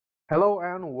Hello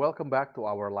and welcome back to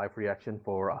our live reaction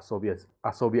for Asobi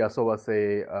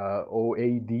Asobase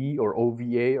OAD or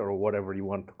OVA or whatever you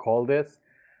want to call this.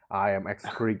 I am X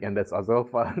Creek and that's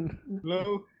Azofan.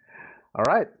 Hello. All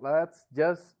right, let's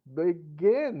just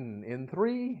begin in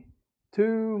 3,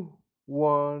 2,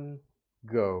 1,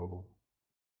 go.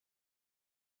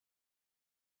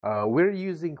 We're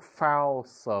using file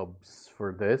subs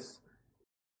for this.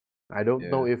 I don't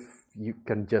know Yeah. if you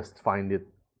can just find it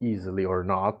easily or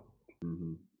not,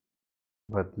 Mm-hmm.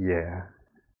 but yeah.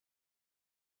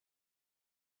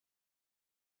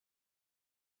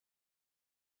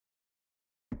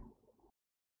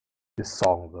 This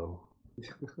song though.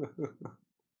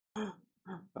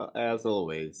 As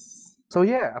always. So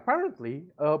yeah, apparently,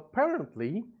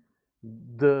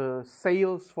 the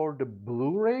sales for the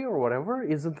Blu-ray or whatever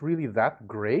isn't really that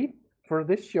great for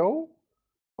this show.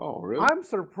 Oh, really? I'm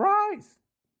surprised.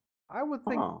 I would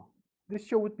think Oh. this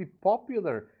show would be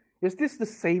popular. Is this the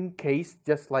same case,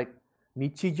 just like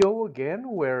Nichijou again,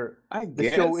 where I the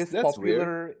show guess is that's weird.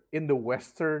 popular in the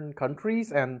Western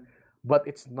countries but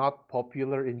it's not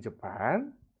popular in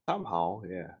Japan? Somehow,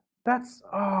 yeah.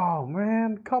 Oh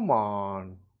man, come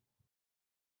on.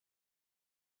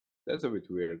 That's a bit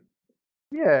weird.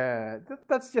 Yeah,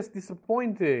 that's just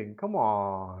disappointing. Come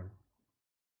on.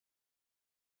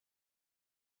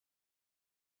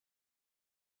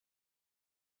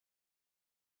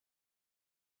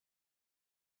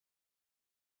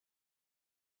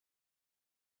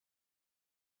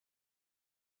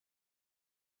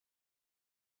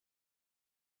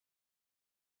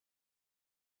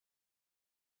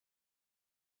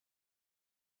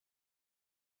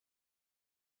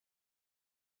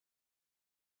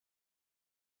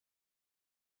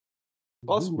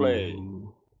 Cosplay.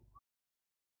 Ooh.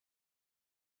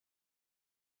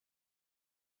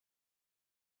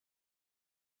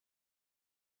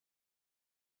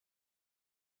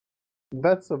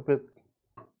 That's a bit.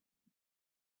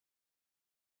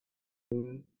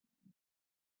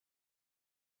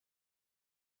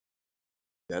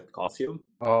 That costume?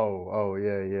 Oh,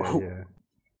 yeah, yeah.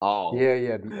 Oh.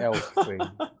 Yeah, the elf thing.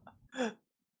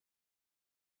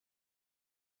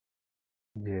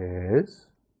 Yes.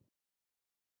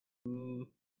 Mm,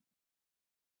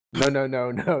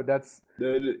 No. That's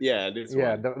this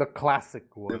one. the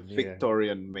classic The one. Yeah.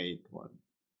 Victorian made one.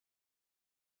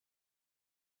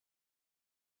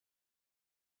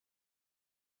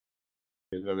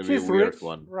 It's gonna be a She's weird rich,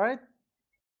 one. right?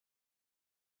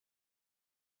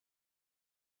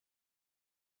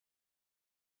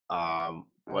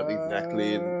 What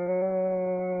exactly?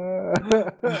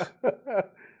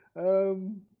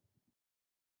 um.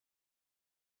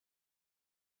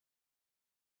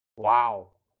 Wow.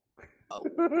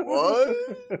 What?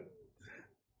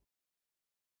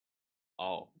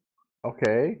 Oh.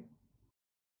 Okay.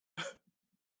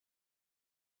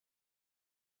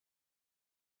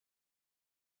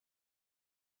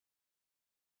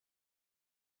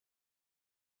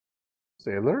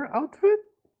 Sailor outfit?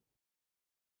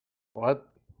 What?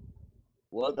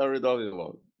 What are we talking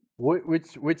about?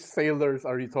 Which sailors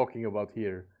are you talking about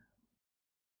here?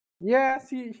 Yes,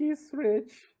 he's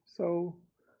rich, so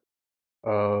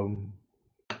um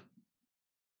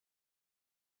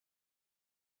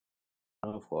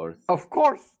Of course. of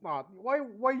course not. Why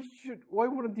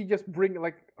wouldn't he just bring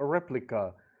like a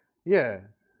replica? Yeah.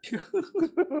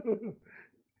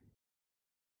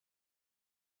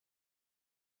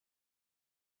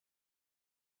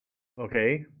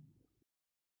 Okay.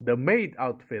 The maid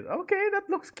outfit. Okay, that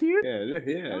looks cute. Yeah,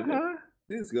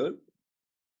 this is good.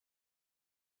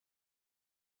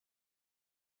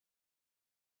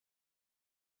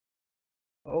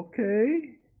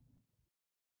 Okay.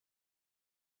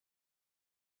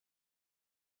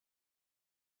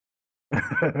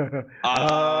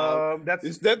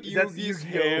 Is that That's Yugi's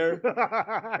Yu-Gi-Oh. hair?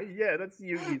 Yeah, that's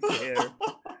Yugi's hair.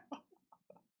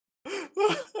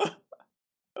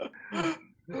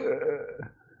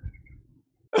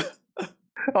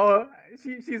 Oh,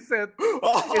 she said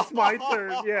it's my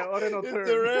turn. Yeah, Oreno turn. It's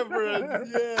a reference,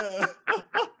 yeah.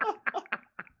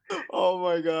 Oh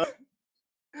my god.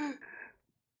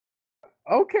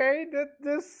 Okay,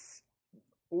 this.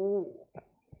 Ooh.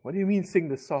 What do you mean sing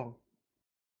the song?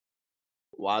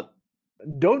 What?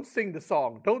 Don't sing the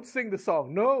song. Don't sing the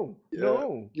song. No, Yeah,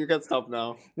 no. you can stop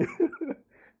now.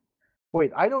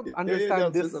 Wait, I don't Yeah,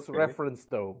 understand that's this okay. reference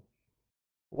though.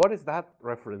 What is that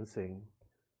referencing?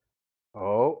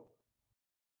 Oh,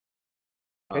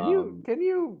 can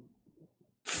you?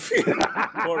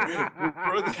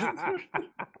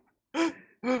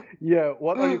 Yeah,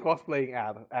 what are you cosplaying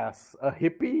as? A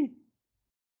hippie?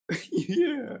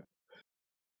 Yeah.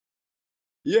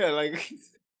 Yeah, like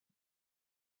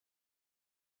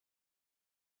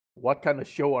What kind of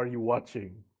show are you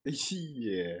watching?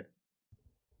 Yeah.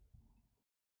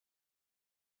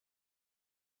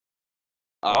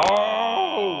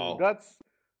 Oh, that's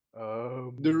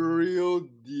the real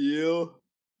deal.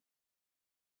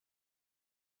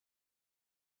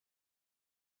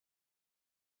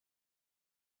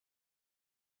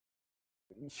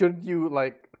 shouldn't you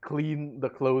like clean the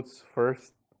clothes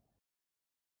first?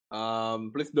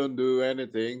 Please don't do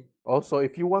anything. Also,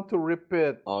 if you want to rip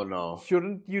it, Oh no.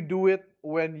 shouldn't you do it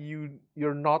when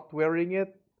you're not wearing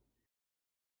it?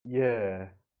 Yeah,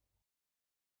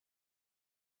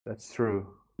 that's true.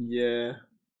 Yeah.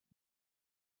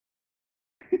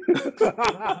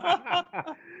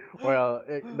 Well,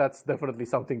 that's definitely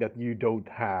something that you don't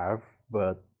have,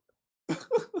 but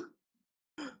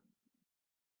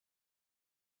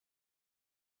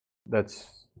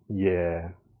that's yeah.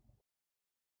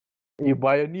 You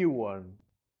buy a new one.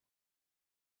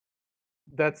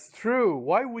 That's true.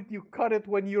 Why would you cut it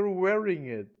when you're wearing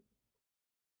it?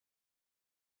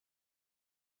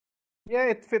 Yeah,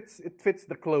 it fits. It fits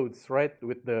the clothes, right?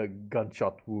 With the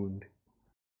gunshot wound.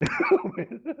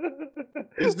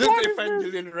 Is this What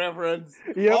Evangelion reference?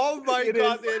 Yep, Oh my it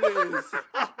god, is. it is.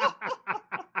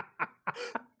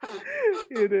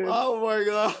 It is. Oh my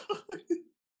god.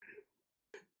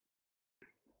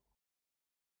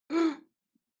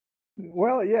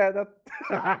 Well, yeah, that.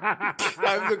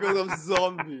 Time to go of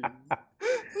zombies.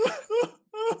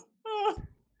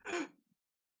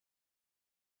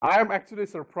 I'm actually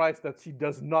surprised that she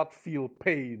does not feel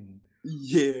pain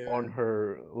Yeah. on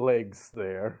her legs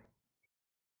there.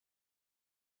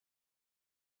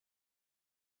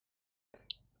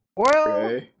 Well,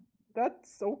 Okay.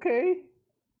 that's okay.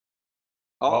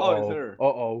 Oh, it's her.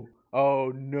 Uh-oh.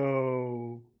 Oh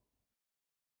no.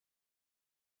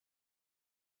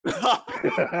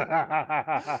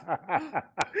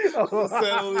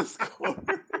 Settle the score.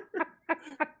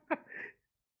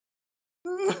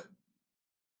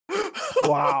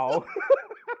 Wow.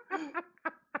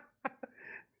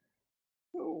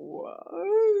 What?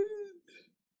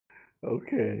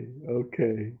 Okay,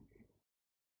 okay.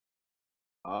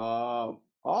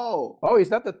 Oh. Oh, is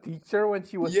that the teacher when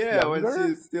she was Yeah, when younger?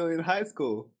 she's still in high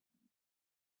school.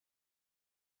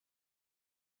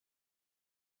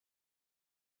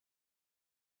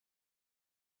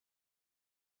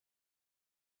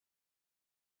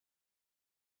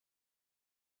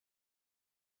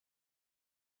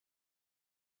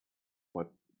 What?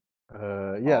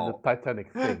 Yeah, the Oh.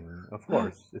 Titanic thing. Of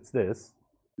course, it's this.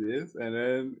 This and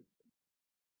then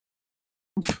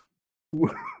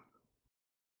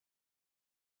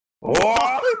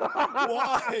Why?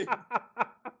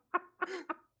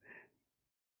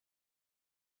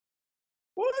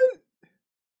 What?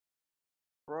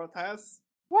 Protest?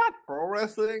 What? Pro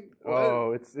wrestling? What?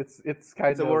 Oh, it's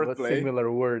kind a of a wordplay.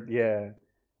 similar word, yeah.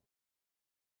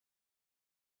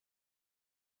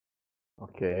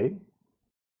 Okay.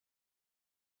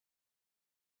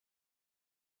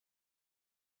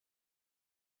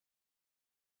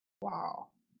 Wow.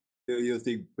 Still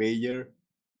using Bayer?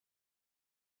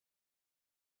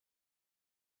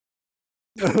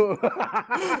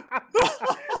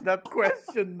 That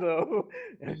question though.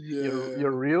 Yeah.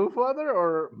 Your real father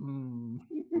or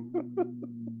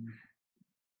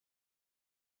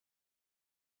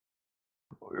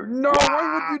No,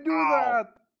 why would you do Wow. that?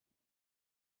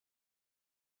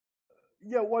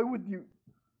 Yeah, why would you?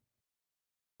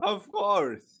 Of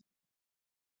course.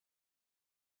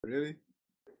 Really?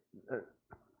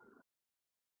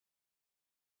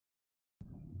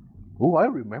 Oh, I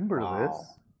remember Wow.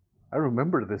 this. I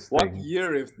remember this What thing.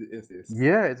 year is this?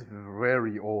 Yeah, it's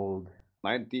very old.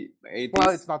 80s? Well,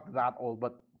 it's not that old,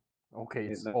 but okay,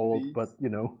 it's old, 90s? but you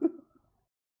know.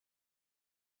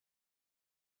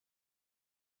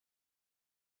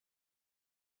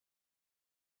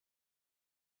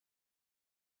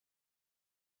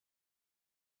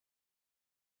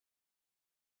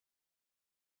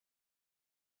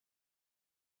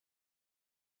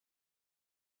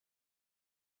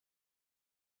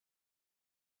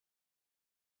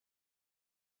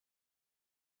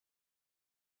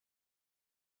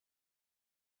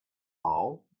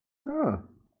 How? Huh.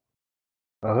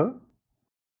 Uh-huh.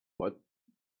 What?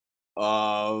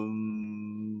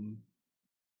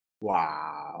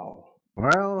 Wow.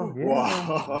 Well, yeah.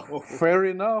 Wow. Fair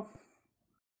enough.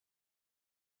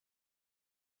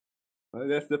 Well,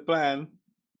 that's the plan.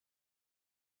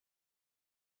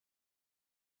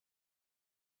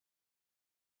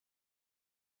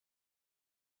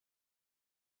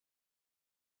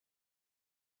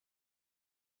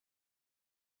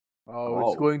 Oh,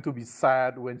 it's Oh. going to be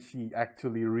sad when she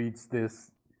actually reads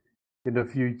this in the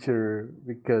future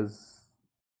because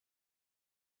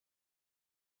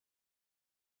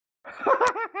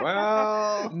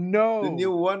Well, No. the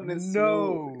new one is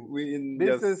no. in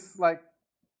This just is like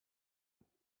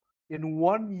in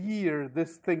 1 year,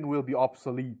 this thing will be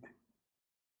obsolete.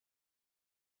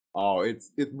 oh, it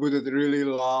booted really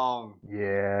long.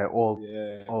 Yeah, old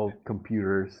Yeah. old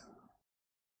computers.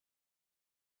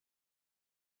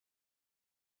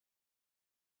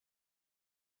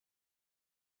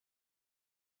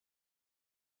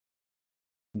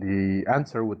 The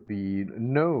answer would be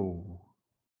no.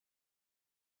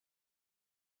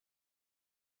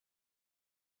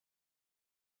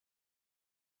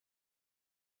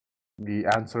 The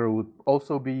answer would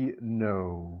also be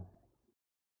no.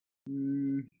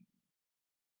 Mm,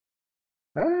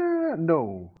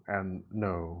 No and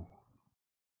no.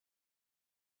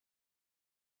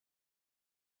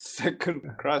 second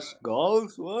crush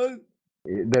goals? What?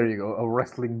 There you go, a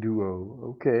wrestling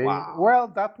duo. Okay. Wow. Well,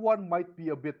 that one might be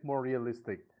a bit more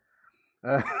realistic.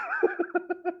 There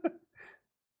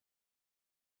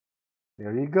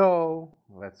you go.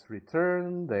 Let's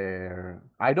return there.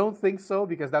 I don't think so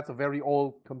because that's a very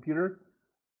old computer.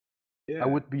 Yeah. I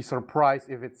would be surprised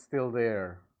if it's still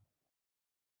there.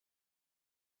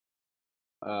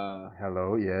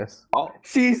 Hello, yes. Oh.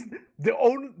 She's the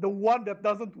one that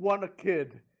doesn't want a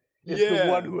kid. Is the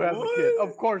one who has a kid.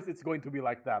 Of course it's going to be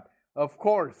like that. Of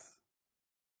course.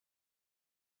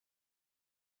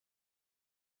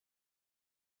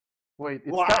 Wait,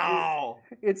 it's wow.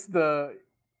 it's the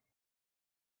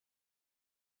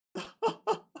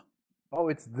Oh,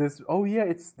 it's this. Oh yeah,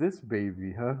 it's this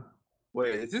baby, huh?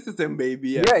 Wait, is this the same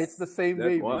baby? Yeah, it's the same that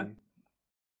baby. One?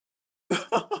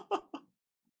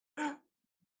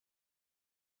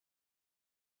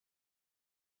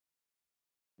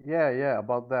 Yeah,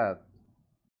 about that.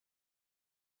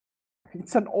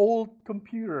 It's an old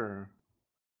computer.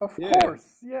 Of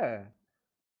course, yeah.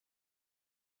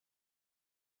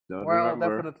 Don't Well,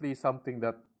 remember. definitely something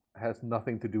that has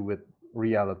nothing to do with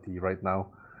reality right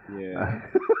now. Yeah.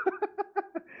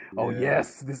 Oh Yeah.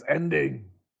 yes, this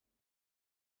ending.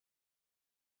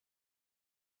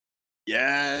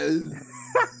 Yes.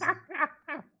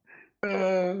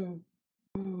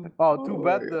 Oh, too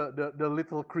bad the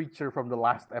little creature from the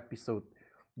last episode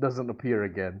doesn't appear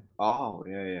again. Oh,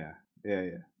 yeah.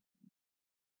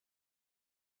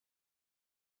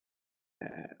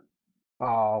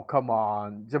 Oh, come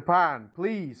on. Japan,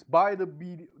 please buy the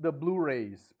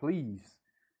Blu-rays, please.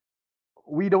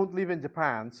 We don't live in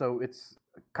Japan, so it's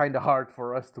kind of hard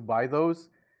for us to buy those.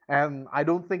 And I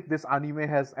don't think this anime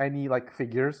has any like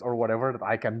figures or whatever that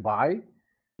I can buy.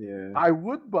 Yeah. I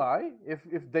would buy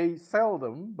if they sell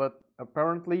them, but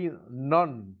apparently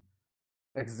none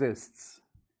exists,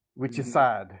 which is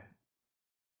sad.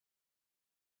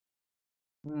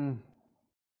 Hmm.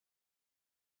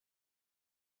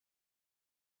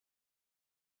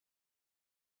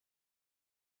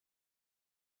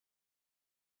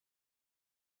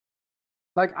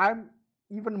 Like I'm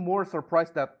even more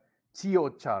surprised that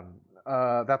Chio-chan,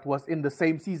 that was in the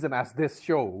same season as this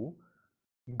show,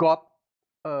 got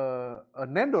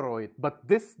an Nendoroid, but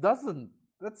this doesn't.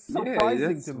 That's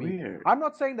surprising that's to me. weird. I'm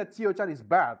not saying that Chio-chan is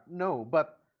bad, no,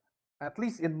 but at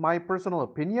least in my personal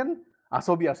opinion,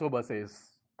 Asobi Asobase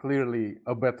is clearly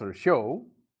a better show.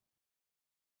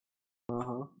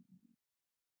 Uh-huh.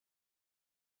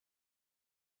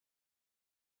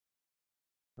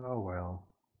 Oh well.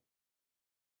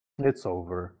 It's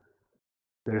over.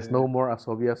 There's Yeah. no more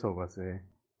Asobi Asobase.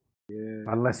 Yeah.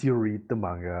 Unless you read the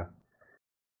manga.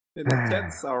 The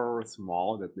chances are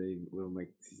small that they will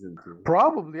make season 2.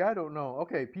 Probably, I don't know.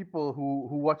 Okay, people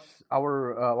who watch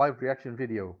our live reaction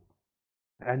video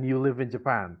and you live in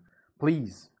Japan,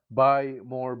 please buy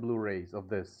more Blu-rays of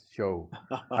this show.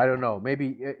 I don't know.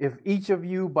 Maybe if each of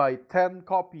you buy 10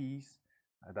 copies,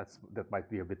 that might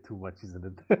be a bit too much, isn't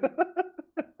it?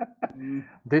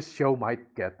 This show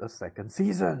might get a second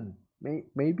season.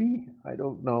 Maybe? I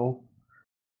don't know.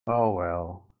 Oh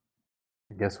well.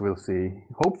 I guess we'll see.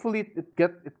 Hopefully it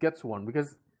gets one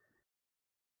because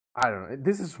I don't know.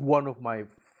 This is one of my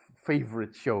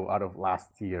favorite show out of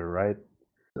last year, right?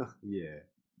 Yeah.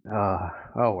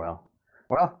 Oh well.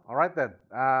 Well, all right then.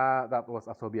 That was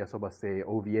Asobi Asobase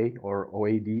OVA or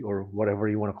OAD or whatever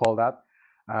you want to call that.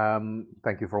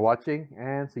 Thank you for watching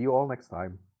and see you all next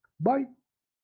time. Bye.